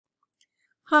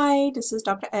Hi, this is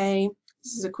Dr. A.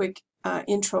 This is a quick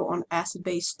intro on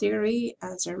acid-base theory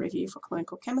as a review for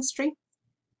clinical chemistry.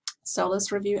 So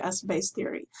let's review acid-base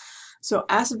theory. So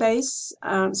acids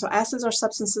are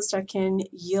substances that can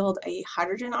yield a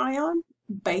hydrogen ion.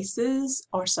 Bases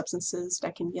are substances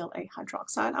that can yield a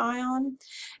hydroxide ion.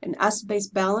 And acid-base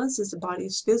balance is the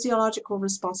body's physiological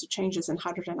response to changes in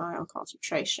hydrogen ion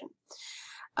concentration.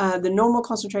 The normal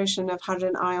concentration of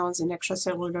hydrogen ions in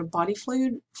extracellular body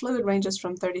fluid ranges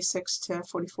from 36 to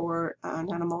 44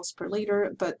 nanomoles per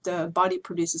liter, but the body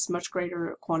produces much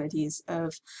greater quantities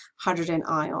of hydrogen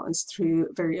ions through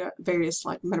various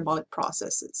metabolic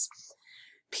processes.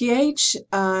 pH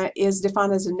is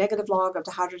defined as a negative log of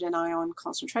the hydrogen ion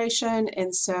concentration,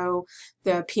 and so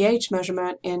the pH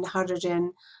measurement and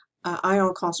hydrogen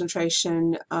ion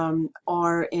concentration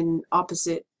are in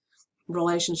opposite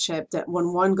relationship, that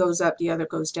when one goes up, the other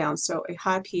goes down. So a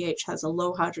high pH has a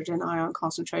low hydrogen ion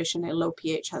concentration, a low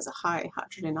pH has a high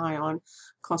hydrogen ion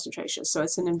concentration. So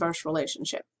it's an inverse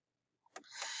relationship.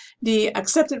 The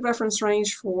accepted reference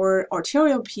range for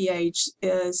arterial pH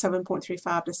is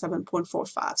 7.35 to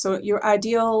 7.45. So your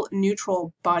ideal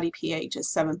neutral body pH is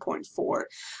 7.4,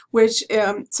 which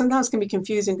sometimes can be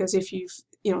confusing because if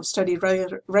you've studied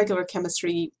regular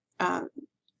chemistry,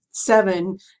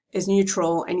 7 is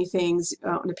neutral. Anything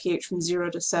on a pH from 0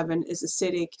 to 7 is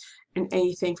acidic, and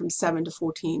anything from 7 to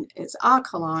 14 is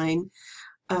alkaline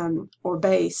or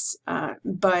base.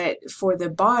 But for the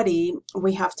body,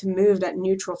 we have to move that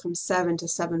neutral from 7 to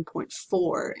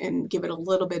 7.4 and give it a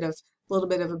little bit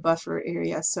of a buffer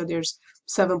area. So there's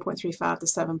 7.35 to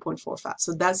 7.45.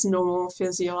 So that's normal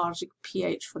physiologic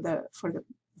pH for the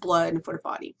blood and for the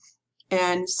body.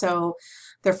 And so,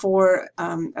 therefore,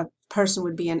 a person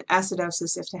would be in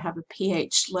acidosis if they have a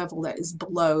pH level that is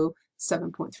below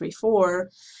 7.34,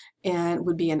 and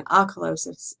would be in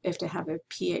alkalosis if they have a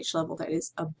pH level that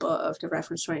is above the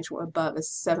reference range, or above is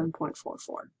 7.44.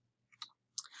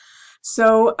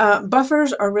 So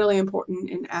buffers are really important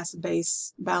in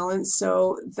acid-base balance.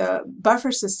 So the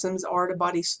buffer systems are the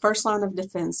body's first line of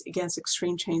defense against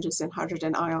extreme changes in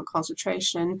hydrogen ion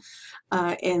concentration,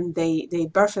 and they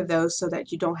buffer those so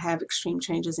that you don't have extreme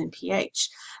changes in pH.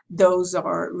 Those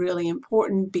are really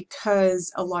important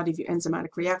because a lot of your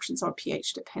enzymatic reactions are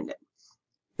pH dependent.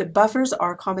 The buffers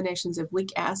are combinations of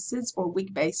weak acids or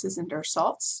weak bases and their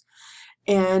salts,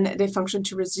 and they function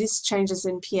to resist changes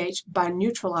in pH by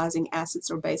neutralizing acids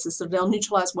or bases. So they'll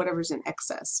neutralize whatever's in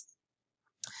excess.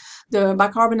 The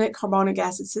bicarbonate carbonic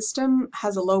acid system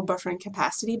has a low buffering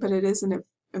capacity, but it is an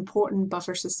important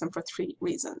buffer system for 3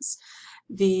 reasons.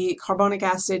 The carbonic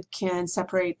acid can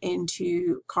separate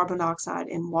into carbon dioxide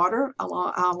and water,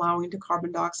 allowing the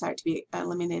carbon dioxide to be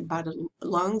eliminated by the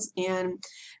lungs and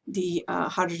the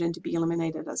hydrogen to be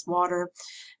eliminated as water.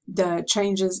 The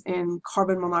changes in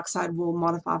carbon monoxide will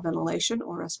modify ventilation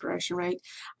or respiration rate.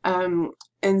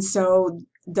 And so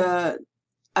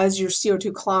as your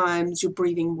CO2 climbs, your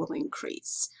breathing will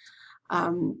increase.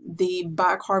 The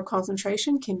bicarb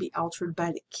concentration can be altered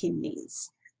by the kidneys.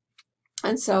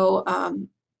 And so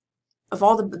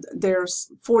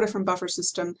there's 4 different buffer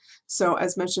systems. So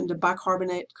as mentioned, the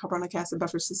bicarbonate carbonic acid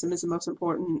buffer system is the most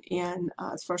important, and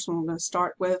the first one we're going to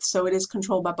start with. So it is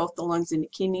controlled by both the lungs and the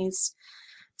kidneys.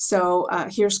 So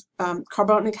here's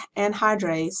carbonic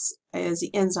anhydrase is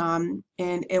the enzyme,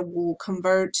 and it will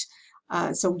convert,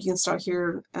 so we can start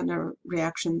here under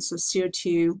reactions, so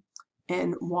CO2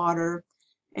 and water,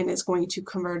 and it's going to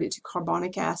convert it to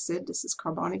carbonic acid. This is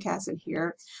carbonic acid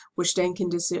here, which then can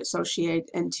dissociate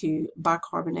into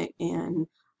bicarbonate and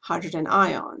hydrogen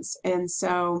ions. And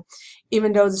so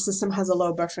even though the system has a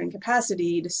low buffering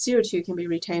capacity, the CO2 can be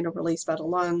retained or released by the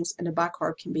lungs, and the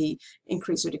bicarb can be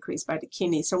increased or decreased by the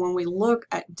kidney. So when we look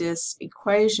at this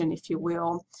equation, if you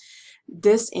will,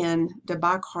 this end, the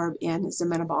bicarb end, is the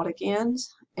metabolic end,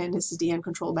 and this is the end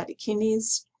controlled by the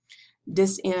kidneys.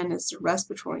 This end is the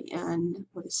respiratory end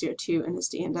with the CO2, and it's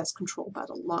the end that's controlled by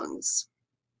the lungs.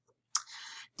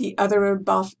 The other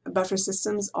buffer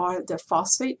systems are the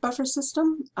phosphate buffer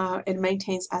system. It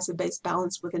maintains acid-base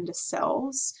balance within the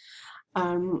cells,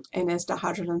 and it's the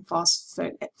hydrogen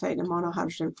phosphate and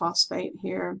monohydrogen phosphate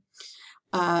here.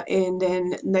 And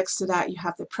then next to that, you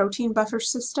have the protein buffer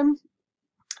system.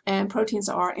 And proteins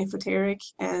are amphoteric,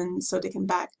 and so they can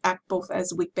act both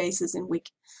as weak bases and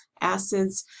weak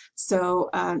acids, so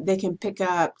they can pick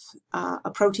up,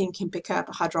 a protein can pick up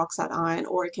a hydroxide ion,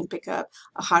 or it can pick up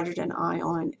a hydrogen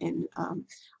ion and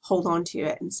hold on to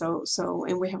it. And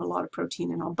and we have a lot of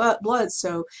protein in our blood,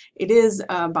 so it is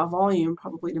by volume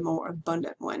probably the more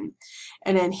abundant one.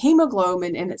 And then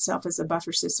hemoglobin in itself is a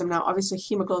buffer system. Now obviously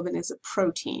hemoglobin is a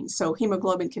protein, so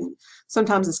hemoglobin can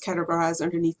sometimes is categorized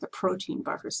underneath the protein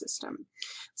buffer system.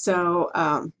 So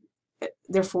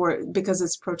therefore, because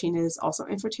it's protein, it is also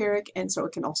amphoteric, and so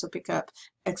it can also pick up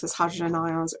excess hydrogen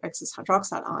ions or excess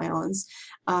hydroxide ions,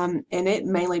 and it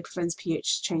mainly prevents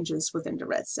pH changes within the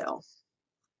red cell.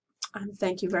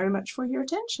 Thank you very much for your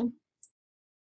attention.